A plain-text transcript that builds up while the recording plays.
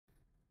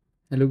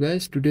Hello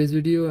guys, today's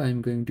video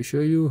I'm going to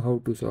show you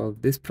how to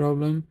solve this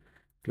problem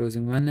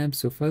closing one app.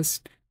 So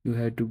first you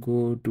have to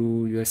go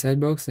to your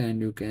sidebox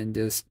and you can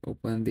just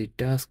open the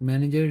task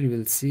manager. You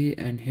will see,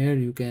 and here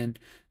you can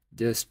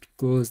just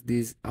close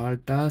these all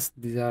tasks.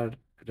 These are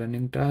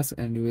running tasks,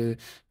 and you will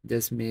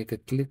just make a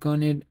click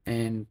on it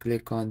and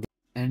click on the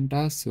end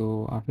task.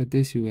 So after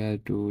this you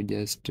have to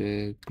just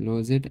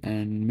close it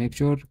and make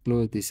sure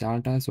close this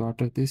all task. So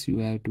after this you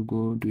have to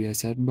go to your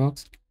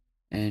setbox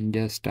and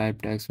just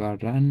type text bar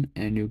run,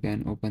 and you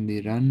can open the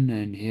run,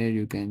 and here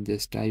you can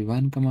just type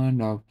one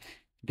command of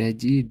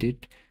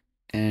regedit,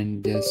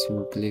 and just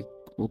you click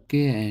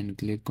OK and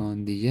click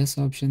on the yes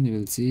option. You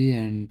will see,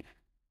 and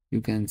you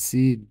can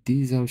see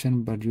these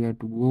option, but you have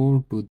to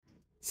go to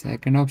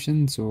second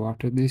option. So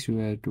after this you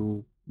have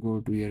to go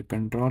to your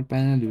control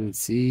panel. You will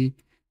see,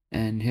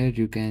 and here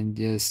you can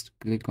just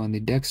click on the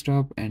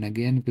desktop and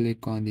again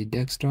click on the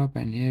desktop,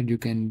 and here you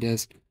can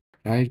just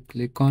right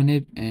click on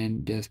it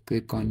and just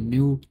click on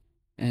new,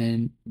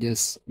 and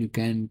just you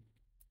can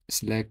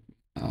select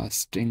a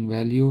string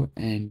value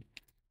and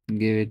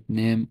give it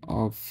name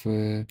of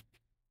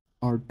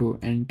auto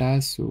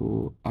enter.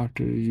 So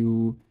after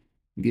you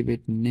give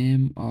it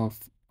name of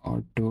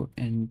auto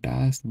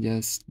enter,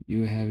 just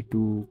you have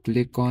to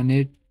click on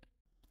it,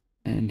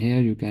 and here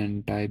you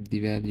can type the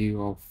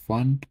value of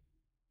 1.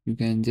 You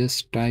can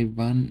just type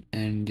 1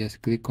 and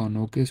just click on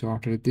OK. So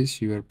after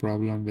this your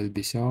problem will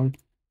be solved.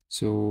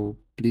 So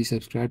please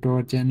subscribe to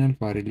our channel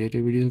for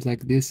related videos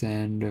like this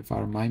and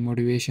for my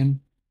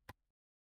motivation.